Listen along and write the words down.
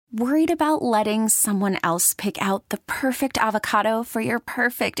Worried about letting someone else pick out the perfect avocado for your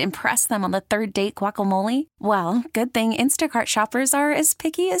perfect impress them on the third date guacamole? Well, good thing Instacart shoppers are as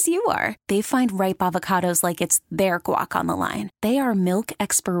picky as you are. They find ripe avocados like it's their guac on the line. They are milk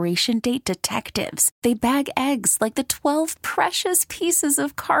expiration date detectives. They bag eggs like the 12 precious pieces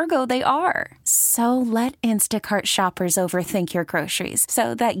of cargo they are. So let Instacart shoppers overthink your groceries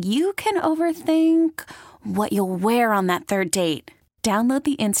so that you can overthink what you'll wear on that third date. Download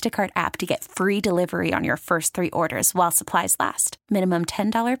the Instacart app to get free delivery on your first 3 orders while supplies last. Minimum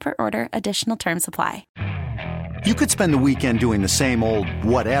 $10 per order. Additional terms apply. You could spend the weekend doing the same old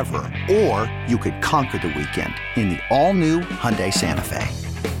whatever, or you could conquer the weekend in the all-new Hyundai Santa Fe.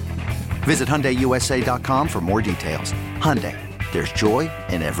 Visit HyundaiUSA.com for more details. Hyundai, there's joy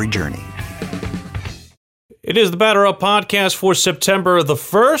in every journey. It is the Batter Up Podcast for September the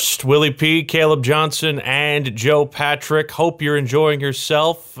 1st. Willie P., Caleb Johnson, and Joe Patrick. Hope you're enjoying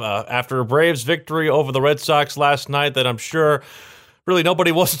yourself after a Braves victory over the Red Sox last night that I'm sure really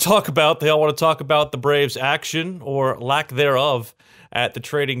nobody wants to talk about. They all want to talk about the Braves' action or lack thereof at the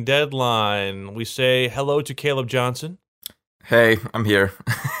trading deadline. We say hello to Caleb Johnson. Hey, I'm here.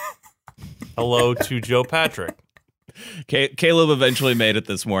 Hello to Joe Patrick. Caleb eventually made it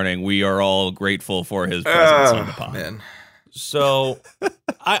this morning. We are all grateful for his presence on the pod. Man. So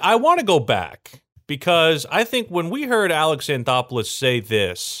I want to go back because I think when we heard Alex Anthopoulos say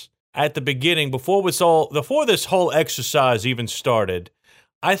this at the beginning, before this whole exercise even started,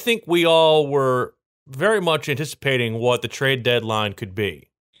 I think we all were very much anticipating what the trade deadline could be.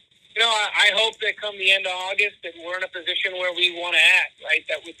 You know, I hope that come the end of August that we're in a position where we want to act, right?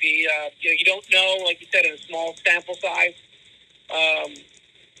 That would be, you don't know, like you said, in a small sample size.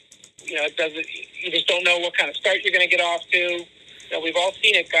 You just don't know what kind of start you're going to get off to. You know, we've all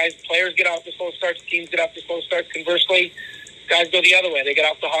seen it, guys. Players get off to slow starts, teams get off to slow starts. Conversely, guys go the other way. They get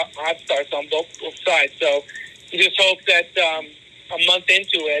off to hot starts on both sides. So you just hope that a month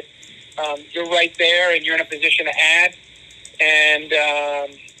into it, you're right there and you're in a position to add. And,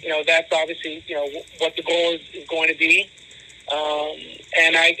 that's obviously, what the goal is going to be.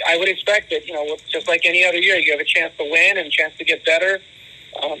 And I would expect that, just like any other year, you have a chance to win and a chance to get better.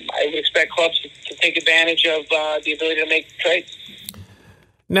 I would expect clubs to take advantage of the ability to make trades.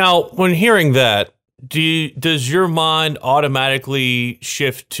 Now, when hearing that, does your mind automatically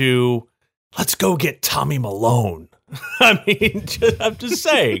shift to, let's go get Tommy Malone? I mean, I'm just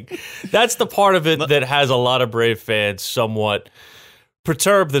saying, that's the part of it that has a lot of Brave fans somewhat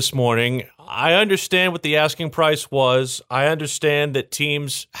perturbed this morning. I understand what the asking price was. I understand that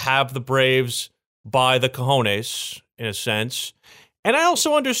teams have the Braves by the cojones, in a sense. And I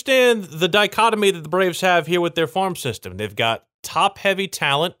also understand the dichotomy that the Braves have here with their farm system. They've got top-heavy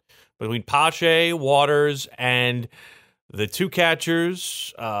talent between Pache, Waters, and the two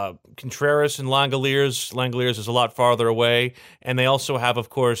catchers, Contreras and Langeliers. Langeliers is a lot farther away. And they also have, of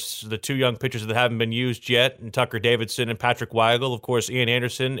course, the two young pitchers that haven't been used yet, and Tucker Davidson and Patrick Weigel. Of course, Ian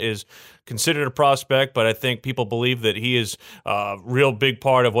Anderson is considered a prospect, but I think people believe that he is a real big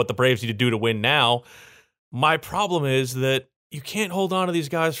part of what the Braves need to do to win now. My problem is that you can't hold on to these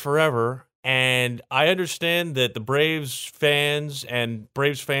guys forever. And I understand that the Braves fans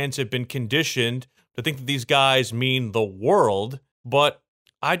have been conditioned to think that these guys mean the world, but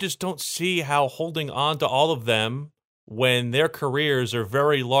I just don't see how holding on to all of them when their careers are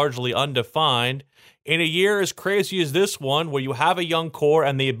very largely undefined in a year as crazy as this one, where you have a young core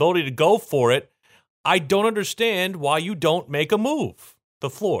and the ability to go for it. I don't understand why you don't make a move. The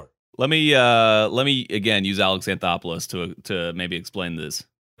floor. Let me again use Alex Anthopoulos to maybe explain this.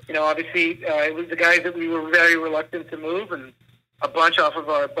 Obviously, it was the guys that we were very reluctant to move, and a bunch of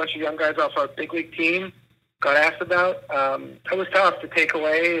young guys off our big league team got asked about. It was tough to take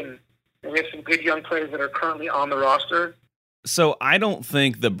away, and we have some good young players that are currently on the roster. So I don't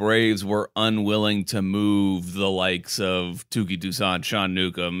think the Braves were unwilling to move the likes of Touki Toussaint, Sean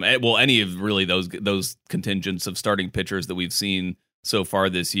Newcomb, any of really those contingents of starting pitchers that we've seen so far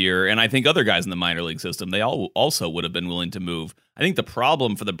this year. And I think other guys in the minor league system, they all also would have been willing to move. I think the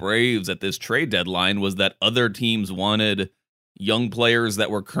problem for the Braves at this trade deadline was that other teams wanted young players that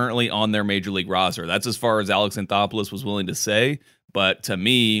were currently on their major league roster. That's as far as Alex Anthopoulos was willing to say. But to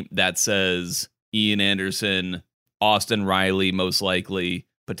me, that says Ian Anderson, Austin Riley, most likely,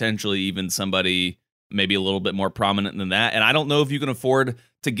 potentially even somebody maybe a little bit more prominent than that. And I don't know if you can afford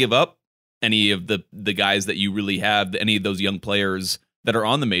to give up any of the guys that you really have, any of those young players that are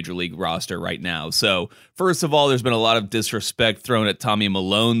on the Major League roster right now. So, first of all, there's been a lot of disrespect thrown at Tommy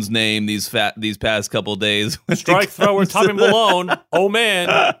Malone's name these past couple days. Strike thrower Tommy Malone. Oh, man.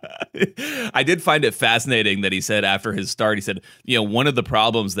 I did find it fascinating that he said after his start, he said, one of the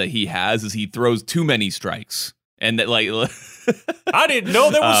problems that he has is he throws too many strikes. And that, like, I didn't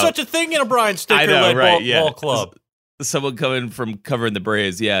know there was such a thing in a Brian Sticker-led ball club. Someone coming from covering the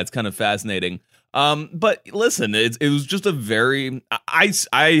Braves. Yeah, it's kind of fascinating. But listen, it was just a very, I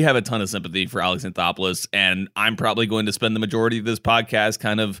have a ton of sympathy for Alex Anthopoulos, and I'm probably going to spend the majority of this podcast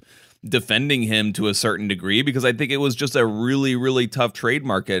kind of defending him to a certain degree, because I think it was just a really, really tough trade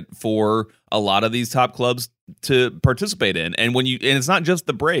market for a lot of these top clubs to participate in. And it's not just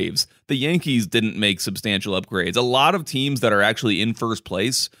the Braves, the Yankees didn't make substantial upgrades. A lot of teams that are actually in first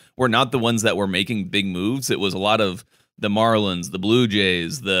place were not the ones that were making big moves. It was a lot of the Marlins, the Blue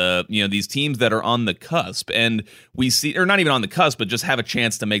Jays, these teams that are on the cusp, and we see, or not even on the cusp, but just have a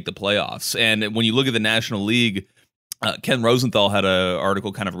chance to make the playoffs. And when you look at the National League, Ken Rosenthal had an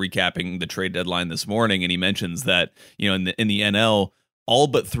article kind of recapping the trade deadline this morning, and he mentions that in the NL, all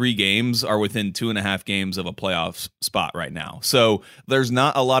but 3 games are within 2.5 games of a playoff spot right now. So there's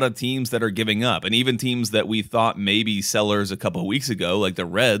not a lot of teams that are giving up. And even teams that we thought maybe sellers a couple of weeks ago, like the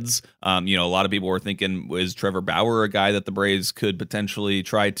Reds, a lot of people were thinking, is Trevor Bauer a guy that the Braves could potentially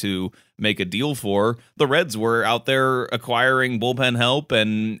try to make a deal for? The Reds were out there acquiring bullpen help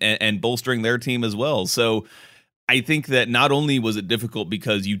and bolstering their team as well. So I think that not only was it difficult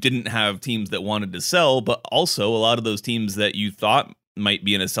because you didn't have teams that wanted to sell, but also a lot of those teams that you thought might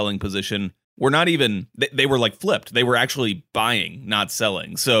be in a selling position were not even, they were like flipped. They were actually buying, not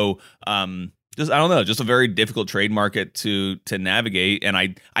selling. So just a very difficult trade market to navigate. And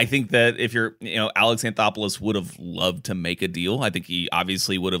I think that if you're, Alex Anthopoulos would have loved to make a deal. I think he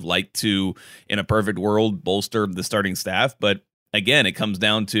obviously would have liked to, in a perfect world, bolster the starting staff. But again, it comes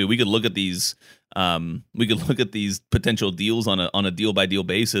down to, we could look at these potential deals on a deal by deal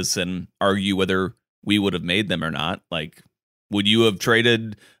basis and argue whether we would have made them or not. Like, would you have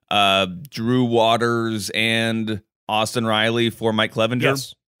traded Drew Waters and Austin Riley for Mike Clevenger?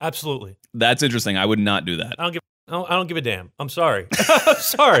 Yes, absolutely. That's interesting. I would not do that. I don't give a damn. I'm sorry. I'm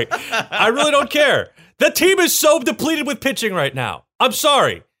sorry. I really don't care. The team is so depleted with pitching right now. I'm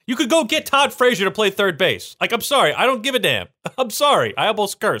sorry. You could go get Todd Frazier to play third base. Like, I'm sorry. I don't give a damn. I'm sorry. I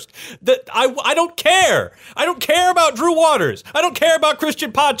almost cursed. I don't care. I don't care about Drew Waters. I don't care about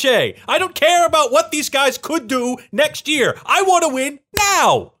Christian Pache. I don't care about what these guys could do next year. I want to win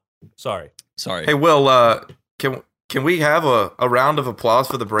now. Sorry. Hey, Will, can we have a round of applause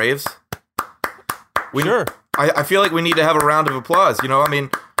for the Braves? Sure. I feel like we need to have a round of applause.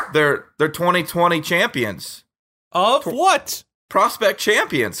 They're 2020 champions. Of what? Prospect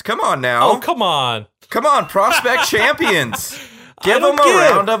champions. Come on now. Oh, come on. Come on, prospect champions. Give them a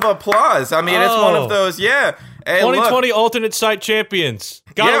round of applause. I mean, it's one of those, yeah. Hey, 2020 alternate site champions.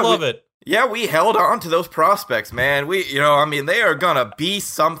 Gotta love it. Yeah, we held on to those prospects, man. They are going to be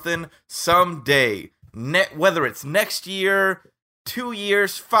something someday. Whether it's next year, 2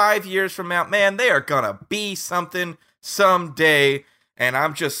 years, 5 years from now, man, they are going to be something someday. And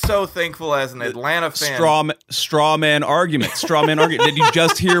I'm just so thankful as an Atlanta fan. Straw man argument. Did you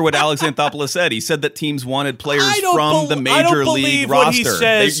just hear what Alex Anthopoulos said? He said that teams wanted players from the major league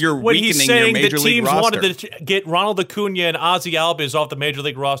roster. You're weakening your major league roster. Wanted to get Ronald Acuna and Ozzy Albies off the major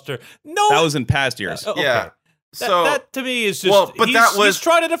league roster. No, that was in past years. Okay. Yeah. That to me is just he's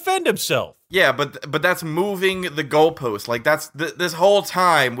trying to defend himself. Yeah, but that's moving the goalpost. Like that's this whole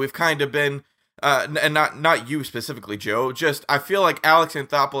time we've kind of been. And not you specifically, Joe. Just I feel like Alex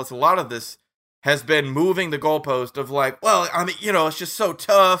Anthopoulos, a lot of this has been moving the goalpost of like, well, I mean, it's just so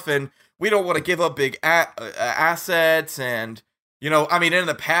tough, and we don't want to give up big assets, and in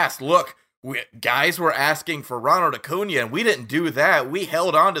the past, look, guys were asking for Ronald Acuna, and we didn't do that. We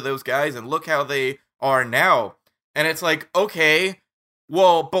held on to those guys, and look how they are now. And it's like, okay.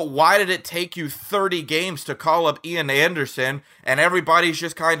 Well, but why did it take you 30 games to call up Ian Anderson, and everybody's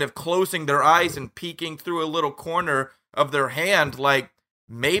just kind of closing their eyes and peeking through a little corner of their hand like,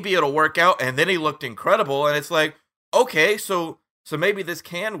 maybe it'll work out, and then he looked incredible, and it's like, okay, so maybe this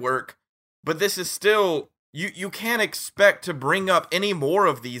can work, but this is still, you can't expect to bring up any more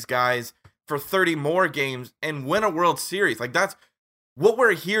of these guys for 30 more games and win a World Series. Like, that's what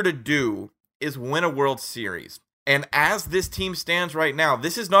we're here to do, is win a World Series. And as this team stands right now,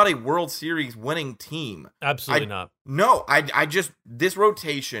 this is not a World Series winning team. Absolutely not. No, this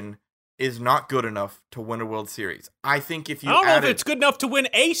rotation is not good enough to win a World Series. I think if you I don't know if it's good enough to win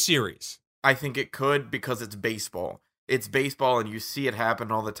a series. I think it could, because it's baseball. It's baseball, and you see it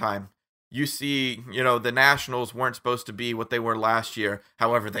happen all the time. you see, the Nationals weren't supposed to be what they were last year.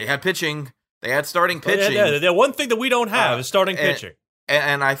 However, they had pitching. They had starting pitching. The one thing that we don't have is starting pitching.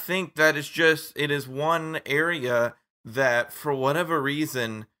 And I think that it is one area that, for whatever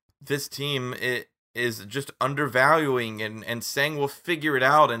reason, this team is just undervaluing and saying we'll figure it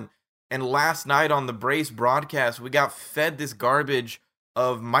out. And last night on the Braves broadcast, we got fed this garbage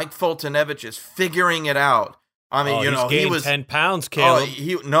of Mike Foltynewicz is figuring it out. I mean, he was 10 pounds, Caleb.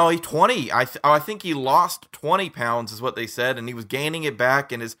 He 20. I think he lost 20 pounds is what they said, and he was gaining it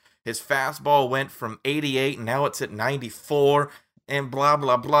back, and his fastball went from 88, and now it's at 94, and blah,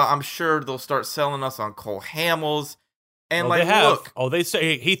 blah, blah. I'm sure they'll start selling us on Cole Hamels. And look. Oh, they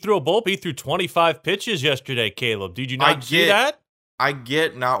say he threw a bullpen. He threw 25 pitches yesterday, Caleb. Did you not see that? I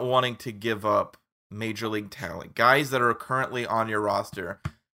get not wanting to give up major league talent, guys that are currently on your roster,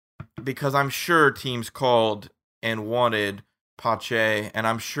 because I'm sure teams called and wanted Pache, and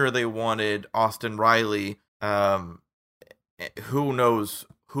I'm sure they wanted Austin Riley. Who knows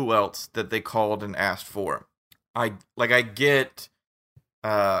who else that they called and asked for. I get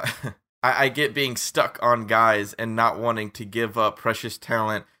I get being stuck on guys and not wanting to give up precious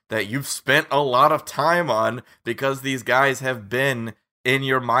talent that you've spent a lot of time on, because these guys have been in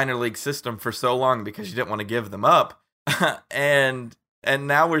your minor league system for so long because you didn't want to give them up. and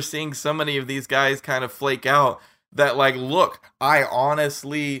now we're seeing so many of these guys kind of flake out that, look, I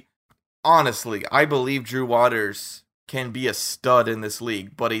honestly, I believe Drew Waters can be a stud in this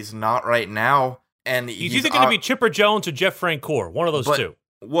league, but he's not right now. And he's either going to be Chipper Jones or Jeff Francoeur, one of those two.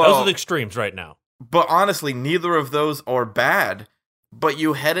 Well, those are the extremes right now. But honestly, neither of those are bad. But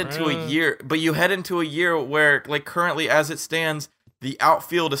you head into a year where, currently as it stands, the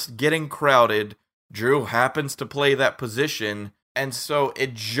outfield is getting crowded. Drew happens to play that position, and so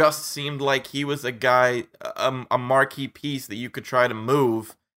it just seemed like he was a guy, a marquee piece that you could try to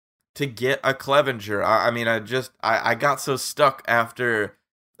move to get a Clevenger. I got so stuck after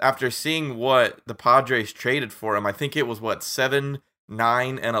seeing what the Padres traded for him. I think it was 7,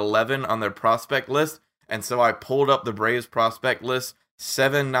 9, and 11 on their prospect list, and so I pulled up the Braves prospect list.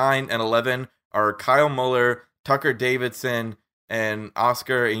 7, 9, and 11 are Kyle Muller, Tucker Davidson, and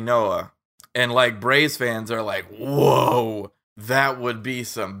Oscar Inoa. And Braves fans are like, whoa, that would be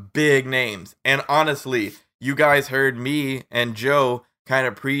some big names. And honestly, you guys heard me and Joe kind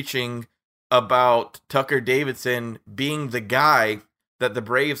of preaching about Tucker Davidson being the guy that the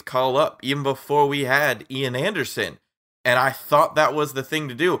Braves call up even before we had Ian Anderson. And I thought that was the thing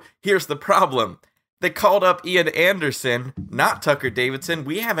to do. Here's the problem. They called up Ian Anderson, not Tucker Davidson.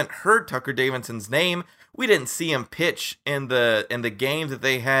 We haven't heard Tucker Davidson's name. We didn't see him pitch in the game that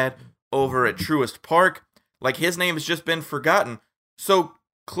they had over at Truist Park. His name has just been forgotten. So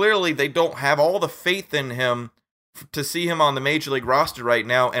clearly they don't have all the faith in him to see him on the major league roster right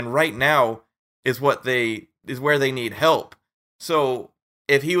now. And right now is where they need help. So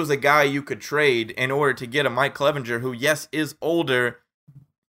if he was a guy you could trade in order to get a Mike Clevenger, who, yes, is older,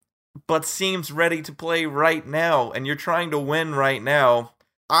 but seems ready to play right now, and you're trying to win right now,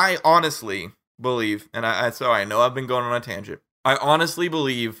 I honestly believe, and I know I've been going on a tangent, I honestly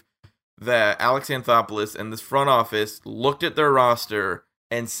believe that Alex Anthopoulos and this front office looked at their roster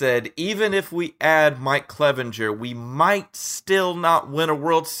and said, even if we add Mike Clevenger, we might still not win a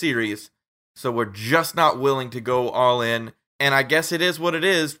World Series, so we're just not willing to go all in. And I guess it is what it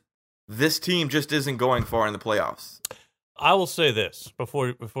is. This team just isn't going far in the playoffs. I will say this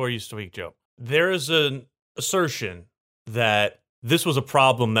before you speak, Joe. There is an assertion that this was a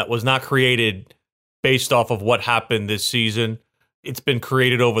problem that was not created based off of what happened this season. It's been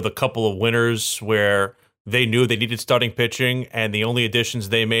created over the couple of winters where they knew they needed starting pitching, and the only additions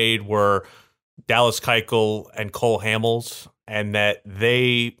they made were Dallas Keuchel and Cole Hamels, and that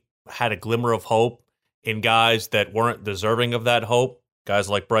they had a glimmer of hope in guys that weren't deserving of that hope. Guys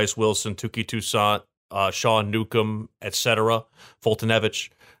like Bryce Wilson, Touki Toussaint, Sean Newcomb, etc., Foltynewicz.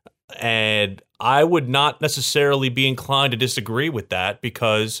 And I would not necessarily be inclined to disagree with that,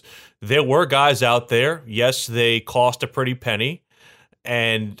 because there were guys out there. Yes, they cost a pretty penny.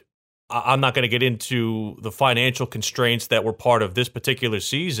 And I'm not going to get into the financial constraints that were part of this particular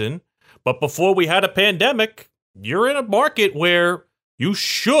season. But before we had a pandemic, you're in a market where you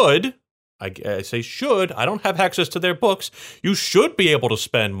should, I say should, I don't have access to their books, you should be able to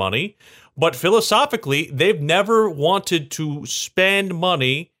spend money. But philosophically, they've never wanted to spend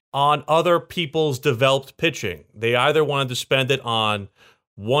money on other people's developed pitching. They either wanted to spend it on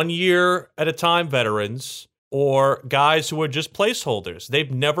 1 year at a time veterans or guys who are just placeholders.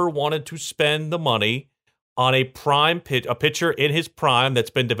 They've never wanted to spend the money on a pitcher in his prime that's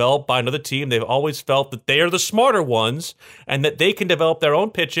been developed by another team. They've always felt that they are the smarter ones and that they can develop their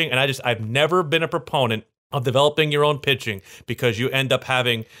own pitching. And I've never been a proponent of developing your own pitching, because you end up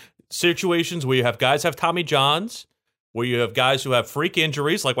having situations where you have guys have Tommy Johns, where you have guys who have freak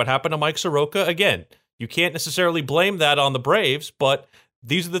injuries, like what happened to Mike Soroka. Again, you can't necessarily blame that on the Braves, but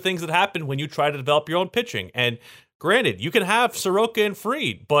these are the things that happen when you try to develop your own pitching. And granted, you can have Soroka and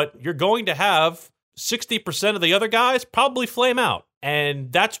Fried, but you're going to have 60% of the other guys probably flame out.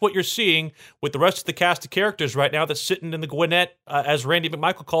 And that's what you're seeing with the rest of the cast of characters right now that's sitting in the Gwinnett, as Randy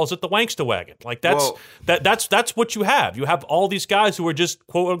McMichael calls it, the Wankster wagon. Like that's what you have. You have all these guys who are just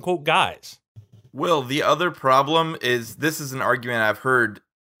quote unquote guys. Will, the other problem is, this is an argument I've heard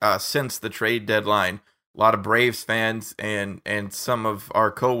since the trade deadline. A lot of Braves fans and some of our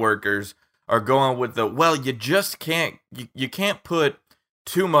coworkers are going with you just can't you can't put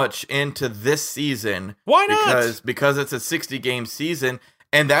too much into this season. Why not? Because it's a 60-game season,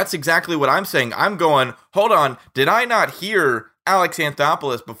 and that's exactly what I'm saying. I'm going, hold on, did I not hear Alex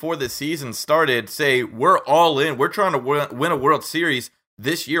Anthopoulos before the season started say, we're all in, we're trying to win a World Series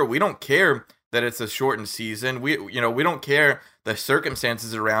this year. We don't care that it's a shortened season. We don't care the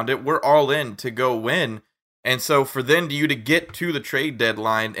circumstances around it. We're all in to go win. And so for you to get to the trade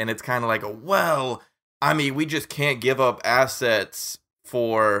deadline, and it's kind of like, we just can't give up assets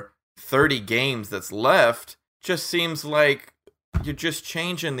for 30 games that's left, just seems like you're just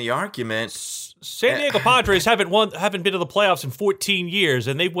changing the argument. San Diego Padres haven't been to the playoffs in 14 years,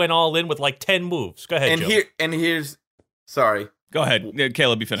 and they went all in with like 10 moves. Go ahead, Joe. Sorry. Go ahead,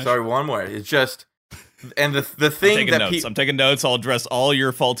 Caleb, you finish. Sorry, one more. It's just, and the thing I'm taking notes. I'll address all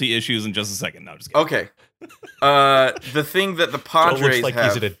your faulty issues in just a second. No, just kidding. Okay. The thing that the Padres Joe looks like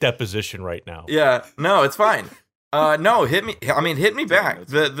have, he's in a deposition right now. Yeah, no, it's fine. No, hit me back.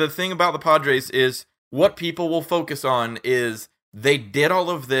 The thing about the Padres is, what people will focus on is they did all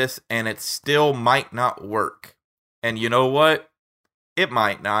of this and it still might not work. And you know what? It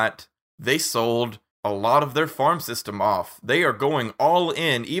might not. They sold a lot of their farm system off. They are going all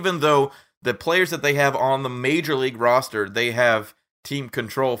in, even though the players that they have on the major league roster, they have team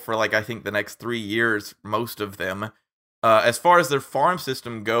control for I think the next 3 years, most of them. As far as their farm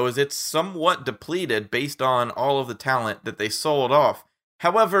system goes, it's somewhat depleted based on all of the talent that they sold off.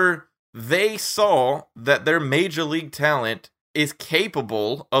 However, they saw that their major league talent is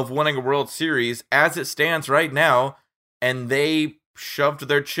capable of winning a World Series as it stands right now, and they shoved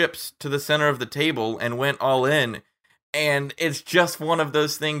their chips to the center of the table and went all in. And it's just one of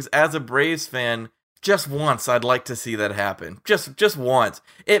those things, as a Braves fan, just once I'd like to see that happen. Just once.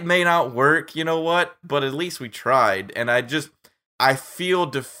 It may not work, you know what? But at least we tried. And I feel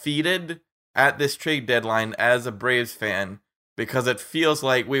defeated at this trade deadline as a Braves fan, because it feels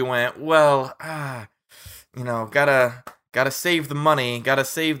like we went, gotta save the money, gotta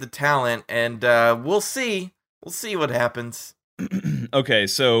save the talent, and we'll see. We'll see what happens. Okay,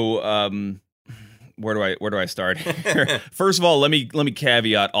 so where do I start here? First of all, let me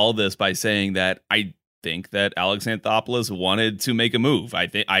caveat all this by saying that I think that Alex Anthopoulos wanted to make a move.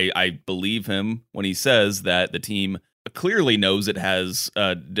 I believe him when he says that the team clearly knows it has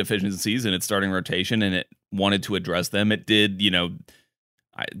deficiencies in its starting rotation, and it wanted to address them. It did,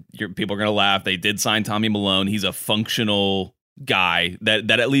 people are gonna laugh. They did sign Tommy Milone. He's a functional guy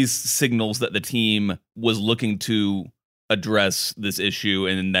that at least signals that the team was looking to address this issue,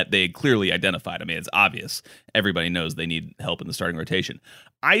 and that they clearly identified. I mean, it's obvious. Everybody knows they need help in the starting rotation.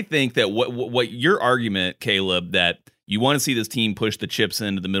 I think that what your argument, Caleb, that you want to see this team push the chips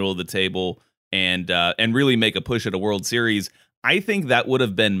into the middle of the table and really make a push at a World Series, I think that would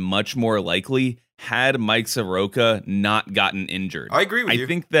have been much more likely had Mike Soroka not gotten injured. I agree with you. I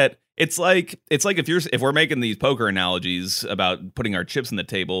think that it's like if we're making these poker analogies about putting our chips on the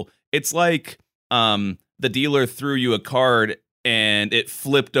table, it's like the dealer threw you a card and it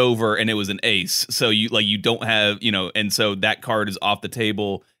flipped over and it was an ace. So you don't have, and so that card is off the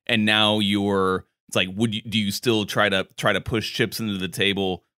table, and now it's like, do you still try to push chips into the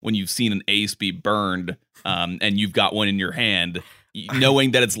table when you've seen an ace be burned, and you've got one in your hand,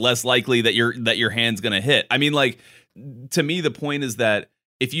 knowing that it's less likely that your hand's going to hit? I mean, to me, the point is that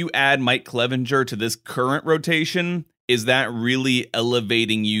if you add Mike Clevenger to this current rotation, is that really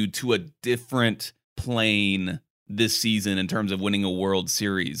elevating you to a different plane this season in terms of winning a World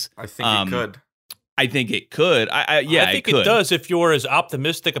Series? I think it could. I think it could. I think it does if you're as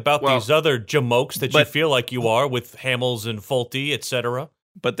optimistic about these other jamokes that you feel like you are with Hamels and Fulte, etc.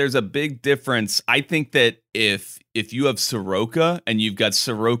 But there's a big difference. I think that if you have Soroka and you've got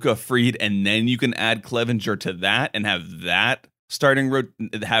Soroka, Fried, and then you can add Clevenger to that and have that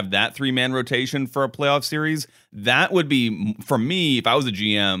have that 3-man rotation for a playoff series, that would be, for me, if I was a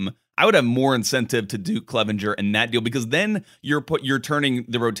GM, I would have more incentive to do Clevenger in that deal, because then you're turning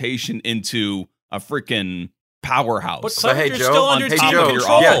the rotation into a freaking powerhouse. But Clevenger's Joe, still under team Joe,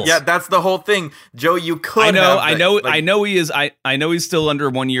 control. Yeah, that's the whole thing. Joe, you could I know he is. I know he's still under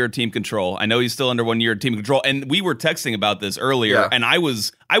 1 year team control. And we were texting about this earlier, and I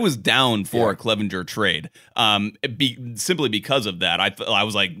was down for a Clevenger trade. Simply because of that. I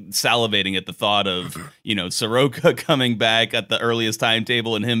was like salivating at the thought of, Soroka coming back at the earliest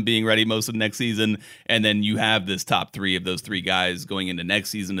timetable and him being ready most of next season, and then you have this top 3 of those 3 guys going into next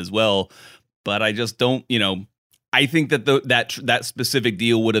season as well. But I just don't, I think that that specific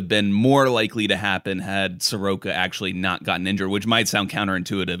deal would have been more likely to happen had Soroka actually not gotten injured, which might sound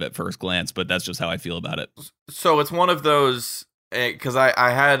counterintuitive at first glance, but that's just how I feel about it. So it's one of those, because I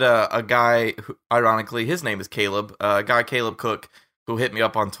had a guy who, ironically, his name is Caleb, Caleb Cook, who hit me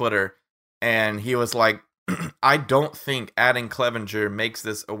up on Twitter, and he was like, I don't think adding Clevenger makes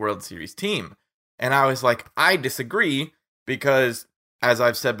this a World Series team. And I was like, I disagree, because as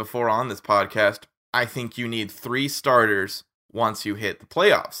I've said before on this podcast, I think you need 3 starters once you hit the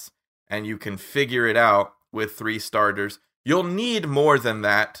playoffs, and you can figure it out with 3 starters. You'll need more than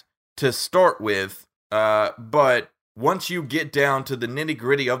that to start with, but once you get down to the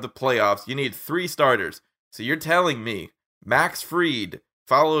nitty-gritty of the playoffs, you need 3 starters. So you're telling me Max Fried,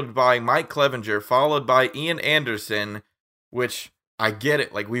 followed by Mike Clevenger, followed by Ian Anderson, which I get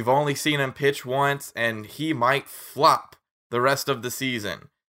it. Like, we've only seen him pitch once, and he might flop the rest of the season.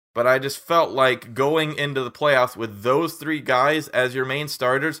 But I just felt like going into the playoffs with those 3 guys as your main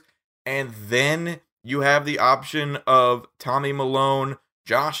starters, and then you have the option of Tommy Milone,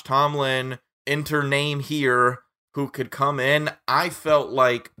 Josh Tomlin, enter name here, who could come in. I felt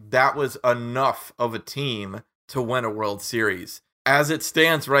like that was enough of a team to win a World Series. As it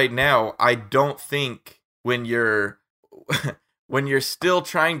stands right now, I don't think when you're still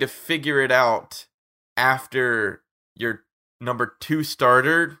trying to figure it out after your number 2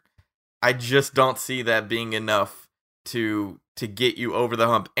 starter, I just don't see that being enough to get you over the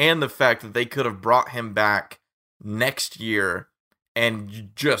hump. And the fact that they could have brought him back next year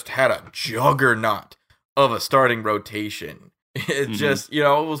and just had a juggernaut of a starting rotation. It just, it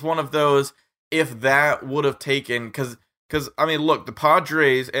was one of those, if that would have taken, because I mean, look, the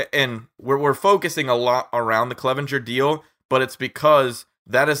Padres, and we're focusing a lot around the Clevenger deal, but it's because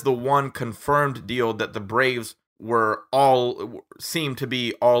that is the one confirmed deal that the Braves seemed to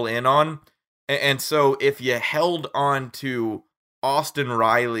be all in on. And so if you held on to Austin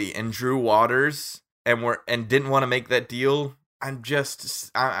Riley and Drew Waters and didn't want to make that deal, I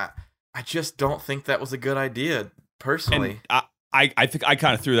just don't think that was a good idea, personally. And I think I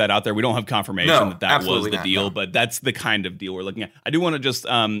kind of threw that out there. We don't have confirmation that was the deal, but that's the kind of deal we're looking at. I do want to just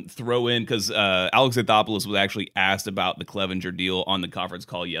throw in, because Alex Anthopoulos was actually asked about the Clevenger deal on the conference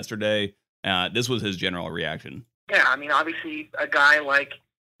call yesterday. This was his general reaction. Yeah, I mean, obviously, a guy like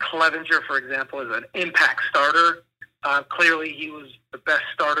Clevenger, for example, is an impact starter. Clearly, he was the best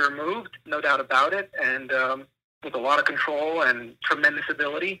starter moved, no doubt about it, and with a lot of control and tremendous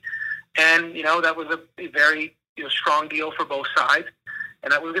ability. And, that was a very strong deal for both sides,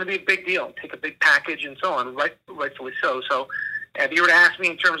 and that was going to be a big deal, take a big package and so on, rightfully so. So if you were to ask me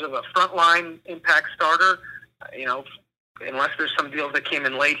in terms of a frontline impact starter, unless there's some deals that came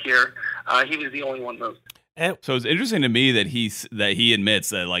in late here, he was the only one moved. So it's interesting to me that he admits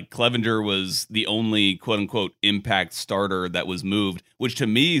that, like, Clevenger was the only quote unquote impact starter that was moved, which to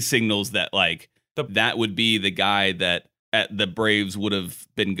me signals that, like, that would be the guy that the Braves would have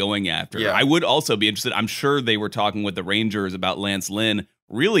been going after. Yeah. I would also be interested. I'm sure they were talking with the Rangers about Lance Lynn.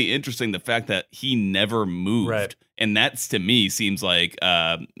 Really interesting, the fact that he never moved. Right. And that's, to me, seems like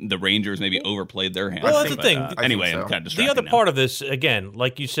the Rangers maybe overplayed their hand. Well, that's the thing. Anyway, so. I'm kind of distracted. The other now. part of this, again,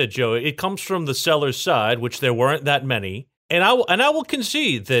 like you said, Joe, it comes from the seller's side, which there weren't that many. And I will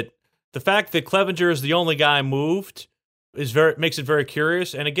concede that the fact that Clevenger is the only guy moved makes it very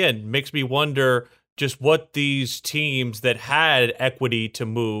curious. And again, makes me wonder just what these teams that had equity to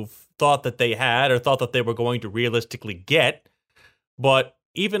move thought that they had, or thought that they were going to realistically get. But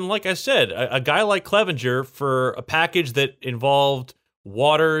even like I said, a guy like Clevenger, for a package that involved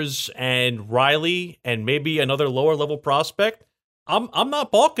Waters and Riley and maybe another lower level prospect, I'm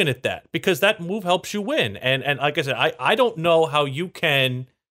not balking at that, because that move helps you win. And like I said, I don't know how you can,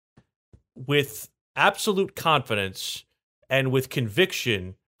 with absolute confidence and with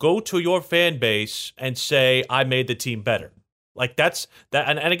conviction, go to your fan base and say, I made the team better. Like, that's that.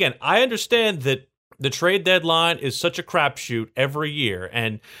 And again, I understand that The trade deadline is such a crapshoot every year,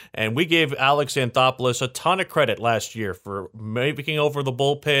 and we gave Alex Anthopoulos a ton of credit last year for making over the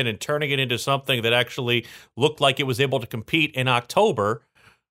bullpen and turning it into something that actually looked like it was able to compete in October.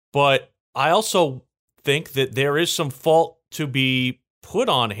 But I also think that there is some fault to be put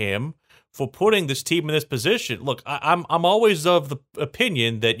on him for putting this team in this position. Look, I'm always of the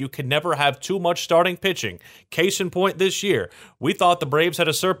opinion that you can never have too much starting pitching. Case in point this year, we thought the Braves had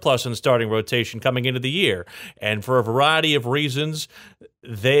a surplus in starting rotation coming into the year, and for a variety of reasons,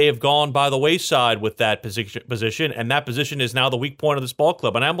 they have gone by the wayside with that position, and that position is now the weak point of this ball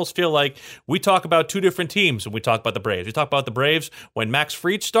club. And I almost feel like we talk about two different teams when we talk about the Braves. We talk about the Braves when Max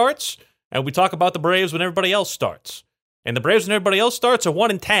Fried starts, and we talk about the Braves when everybody else starts. And the Braves when everybody else starts are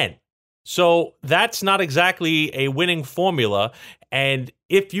 1-10. So that's not exactly a winning formula. And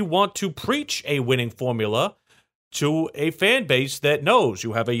if you want to preach a winning formula to a fan base that knows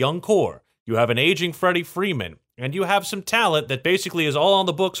you have a young core, you have an aging Freddie Freeman, and you have some talent that basically is all on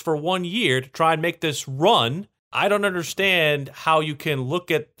the books for 1 year to try and make this run, I don't understand how you can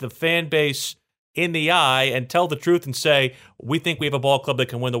look at the fan base in the eye and tell the truth and say, we think we have a ball club that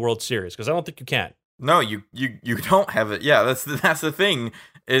can win the World Series, because I don't think you can. No, you don't have it. Yeah, that's the thing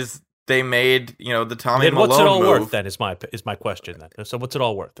is they made, the Tommy Malone move. What's it all worth then is my question then. So what's it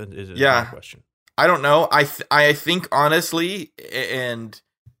all worth? Is my question. I don't know. I think honestly, and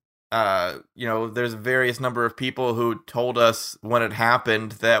there's a various number of people who told us when it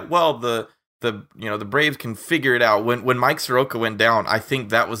happened that, well, the Braves can figure it out. When Mike Soroka went down, I think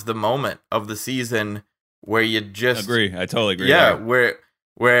that was the moment of the season where you just agree. I totally agree. Yeah,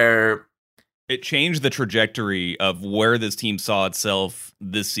 where it changed the trajectory of where this team saw itself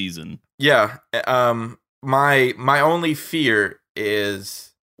this season. Yeah. My only fear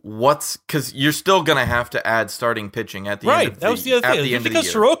is because you're still going to have to add starting pitching at the end of the year. Right, that was the other thing. Just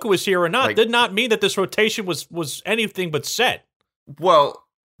because Soroka was here or not did not mean that this rotation was anything but set. Well,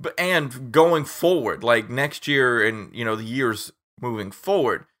 and going forward, like next year and, the years moving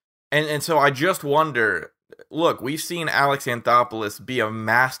forward. And so I just wonder, look, we've seen Alex Anthopoulos be a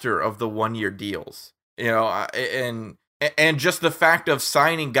master of the 1-year deals, and just the fact of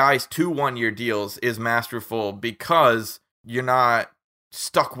signing guys to 1-year deals is masterful because you're not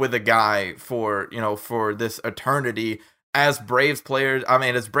stuck with a guy for this eternity. As Braves players,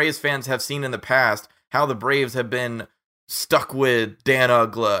 as Braves fans have seen in the past, how the Braves have been stuck with Dan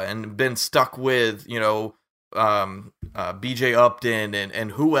Uggla and been stuck with, BJ Upton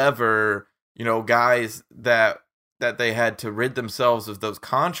and whoever, guys that they had to rid themselves of those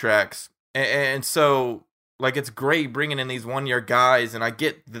contracts. And so, it's great bringing in these 1-year guys. And I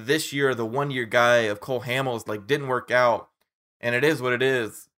get this year, the 1-year guy of Cole Hamels, didn't work out. And it is what it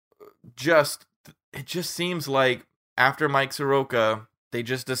is. It just seems like after Mike Soroka, they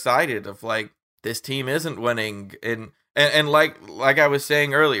just decided of this team isn't winning. And like I was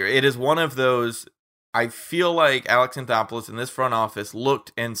saying earlier, it is one of those, I feel like Alex Anthopoulos in this front office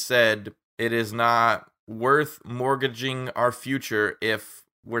looked and said, it is not worth mortgaging our future if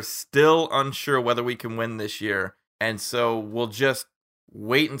we're still unsure whether we can win this year. And so we'll just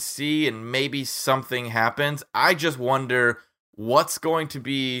wait and see, and maybe something happens. I just wonder what's going to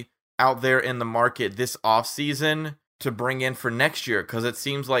be out there in the market this offseason to bring in for next year, because it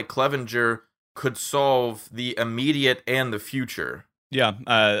seems like Clevenger could solve the immediate and the future. Yeah,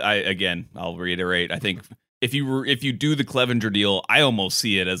 I'll reiterate. I think if you do the Clevenger deal, I almost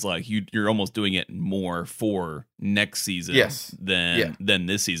see it as you're almost doing it more for next season than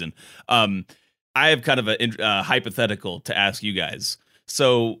this season. I have kind of a hypothetical to ask you guys.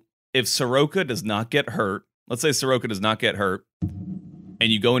 So if Soroka does not get hurt, let's say Soroka does not get hurt,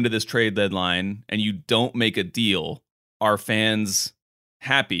 and you go into this trade deadline and you don't make a deal, are fans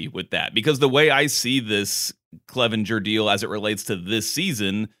happy with that? Because the way I see this Clevenger deal as it relates to this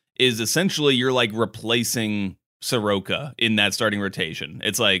season is essentially you're replacing Soroka in that starting rotation.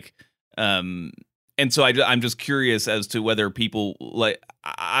 It's and so I'm just curious as to whether people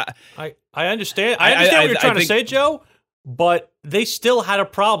I understand. I understand what you're trying to say, Joe, but they still had a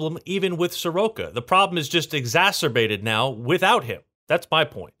problem even with Soroka. The problem is just exacerbated now without him. That's my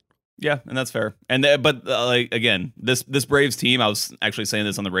point. Yeah, and that's fair. And again, this Braves team, I was actually saying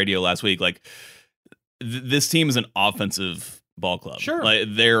this on the radio last week, this team is an offensive ball club. Sure.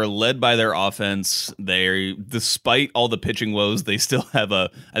 They're led by their offense. Despite all the pitching woes, they still have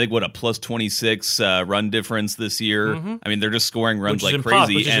a plus 26 run difference this year. Mm-hmm. They're just scoring runs like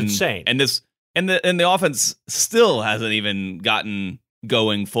crazy. Which is insane. And the offense still hasn't even gotten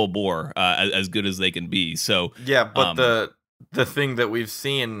going full bore as good as they can be. So yeah, but the thing that we've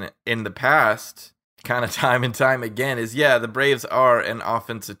seen in the past kind of time and time again is, the Braves are an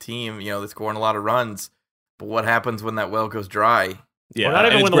offensive team. They're scoring a lot of runs, but what happens when that well goes dry? Yeah, well, not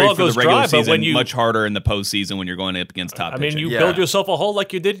even and when it's the great well for the goes regular dry, but season, when you much harder in the postseason when you're going up against top pitching. you build yourself a hole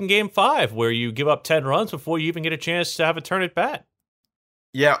like you did in Game 5, where you give up 10 runs before you even get a chance to have a turn at bat.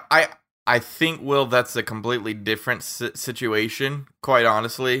 Yeah, I think, Will, that's a completely different situation, quite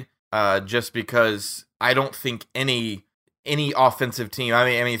honestly, just because I don't think any offensive team,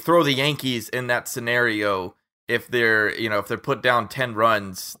 I mean, throw the Yankees in that scenario. If they're put down 10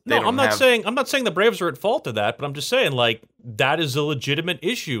 runs, I'm not saying the Braves are at fault of that, but I'm just saying that is a legitimate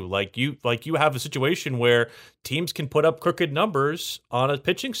issue. Like you have a situation where teams can put up crooked numbers on a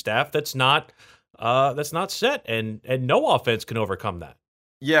pitching staff that's not set, and no offense can overcome that.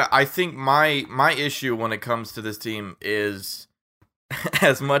 Yeah, I think my issue when it comes to this team is,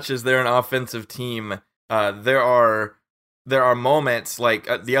 as much as they're an offensive team, there are moments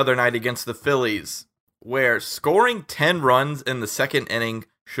like the other night against the Phillies, where scoring 10 runs in the second inning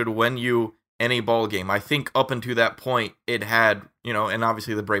should win you any ball game. I think up until that point, it had, and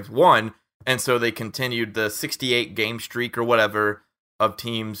obviously the Braves won, and so they continued the 68 game streak or whatever of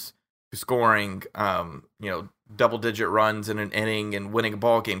teams scoring, double-digit runs in an inning and winning a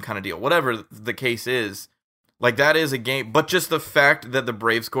ball game kind of deal. Whatever the case is, that is a game. But just the fact that the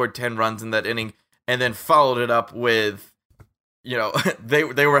Braves scored 10 runs in that inning and then followed it up with,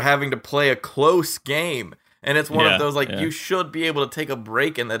 they were having to play a close game, and it's one of those you should be able to take a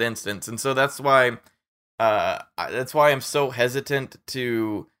break in that instance, and so that's why I'm so hesitant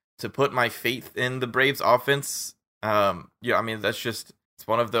to put my faith in the Braves offense. I mean, that's just, it's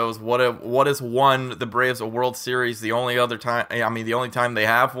one of those. What has won the Braves a World Series? The only time they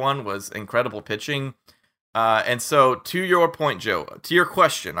have won was incredible pitching, and so to your point, Joe, to your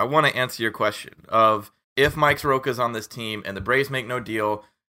question, I want to answer your question of, if Mike Soroka's on this team and the Braves make no deal,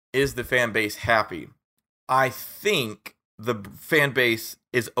 is the fan base happy? I think the fan base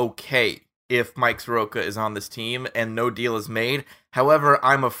is okay if Mike Soroka is on this team and no deal is made. However,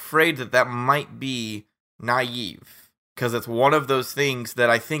 I'm afraid that might be naive, because it's one of those things that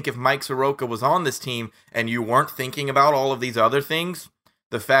I think if Mike Soroka was on this team and you weren't thinking about all of these other things,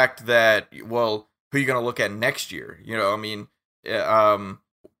 the fact that, well, who are you going to look at next year?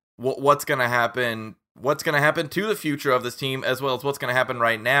 What's going to happen? What's going to happen to the future of this team, as well as what's going to happen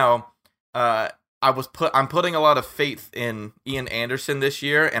right now? I'm putting a lot of faith in Ian Anderson this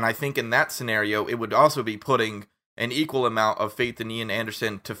year, and I think in that scenario, it would also be putting an equal amount of faith in Ian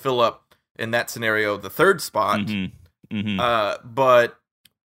Anderson to fill up, in that scenario, the third spot. Mm-hmm. Mm-hmm. But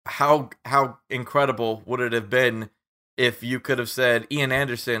how incredible would it have been if you could have said, Ian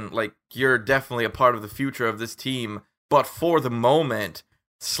Anderson, you're definitely a part of the future of this team, but for the moment,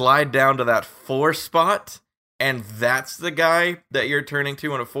 slide down to that 4 spot, and that's the guy that you're turning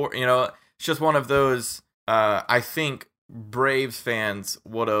to in a 4. It's just one of those. I think Braves fans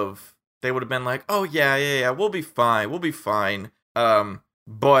would have been like, oh yeah, we'll be fine.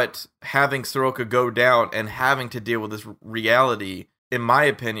 But having Soroka go down and having to deal with this reality, in my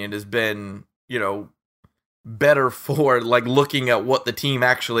opinion, has been, better for looking at what the team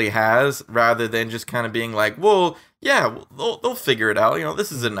actually has, rather than just kind of being like, well, yeah, they'll figure it out.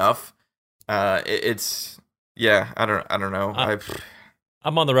 This is enough. I don't know.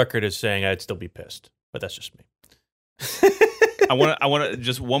 I'm on the record as saying I'd still be pissed, but that's just me. I want to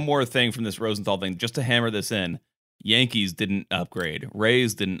just one more thing from this Rosenthal thing, just to hammer this in. Yankees didn't upgrade.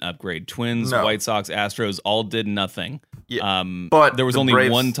 Rays didn't upgrade. Twins, No. White Sox, Astros all did nothing. Yeah, but there was the only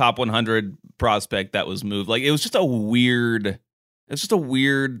Braves- one top 100 prospect that was moved. It was just a weird. It's just a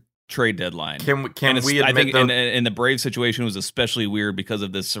weird trade deadline. Can we admit, I think though, in the Braves situation was especially weird because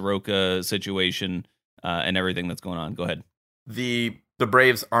of this Soroka situation and everything that's going on. Go ahead. the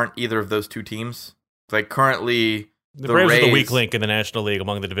Braves aren't either of those two teams? Currently, The Braves are the Rays- weak link in the National League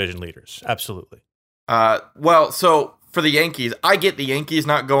among the division leaders. Absolutely. So for the Yankees, I get the Yankees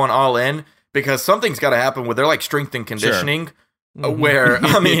not going all in, because something's got to happen with their strength and conditioning. Where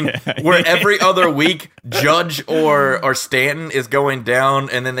where every other week Judge or Stanton is going down,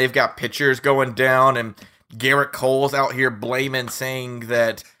 and then they've got pitchers going down, and Garrett Cole's out here blaming, saying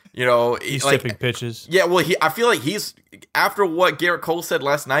that He's tipping pitches. Yeah, well, I feel like he's, after what Garrett Cole said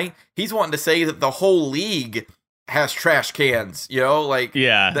last night, he's wanting to say that the whole league has trash cans. Yeah.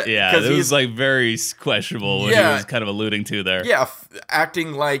 It was very questionable what he was kind of alluding to there. Yeah,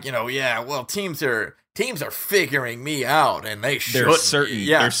 acting like teams are figuring me out, and they should. They're certain.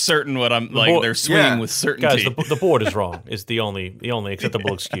 Yeah. They're certain what I'm like. They're swinging with certainty. Guys, the board is wrong. Is the only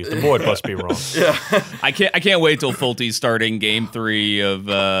acceptable excuse. The board must be wrong. Yeah. I can't wait till Fulte's starting Game 3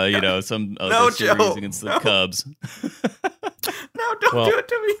 of some No, series Joe, against the no. Cubs. No, don't do it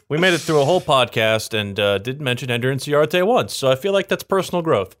to me. We made it through a whole podcast and didn't mention Ender Inciarte once, so I feel like that's personal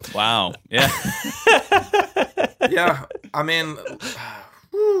growth. Wow. Yeah. Yeah, I mean,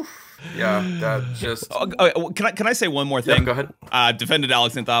 yeah, that just. Can I say one more thing? Yeah, go ahead. I've defended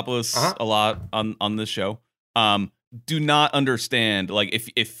Alex Anthopoulos a lot on this show. Do not understand, like,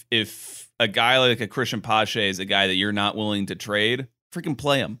 if a guy like a Christian Pache is a guy that you're not willing to trade, freaking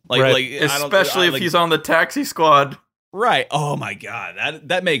play him. Like especially if he's on the taxi squad. Right. Oh my God.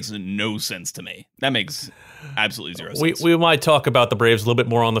 That makes no sense to me. That makes absolutely zero sense. We might talk about the Braves a little bit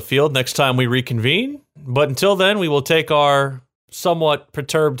more on the field next time we reconvene. But until then, we will take our somewhat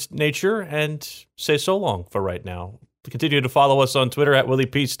perturbed nature and say so long for right now. Continue to follow us on Twitter at Willie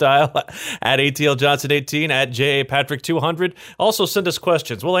P. Style, at ATL Johnson 18, at JA Patrick 200. Also send us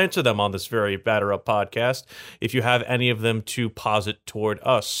questions. We'll answer them on this very Batter Up podcast if you have any of them to posit toward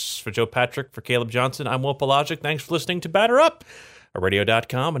us. For Joe Patrick, for Caleb Johnson, I'm Will Pelagic. Thanks for listening to Batter Up, a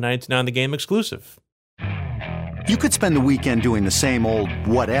radio.com and 99 The Game exclusive. You could spend the weekend doing the same old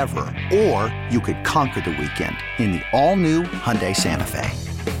whatever, or you could conquer the weekend in the all-new Hyundai Santa Fe.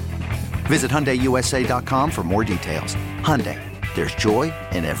 Visit HyundaiUSA.com for more details. Hyundai, there's joy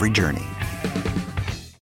in every journey.